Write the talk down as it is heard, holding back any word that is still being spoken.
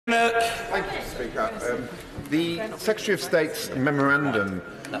Speaker. The Secretary of State's memorandum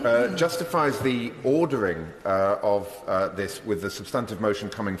justifies the ordering of this with the substantive motion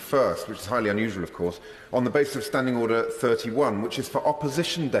coming first, which is highly unusual, of course, on the basis of Standing Order 31, which is for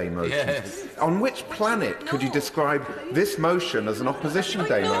Opposition Day motions. Yes. On which planet could you describe this motion as an Opposition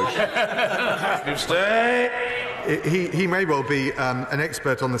Day motion? He may well be an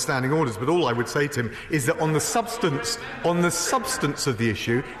expert on the standing orders, but all I would say to him is that on the substance of the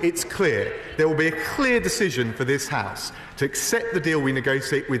issue, it's clear. There will be a clear decision for this House to accept the deal we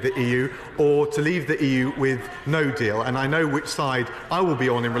negotiate with the EU or to leave the EU with no deal. And I know which side I will be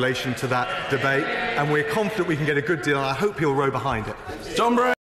on in relation to that debate, and we're confident we can get a good deal, and I hope he'll row behind it.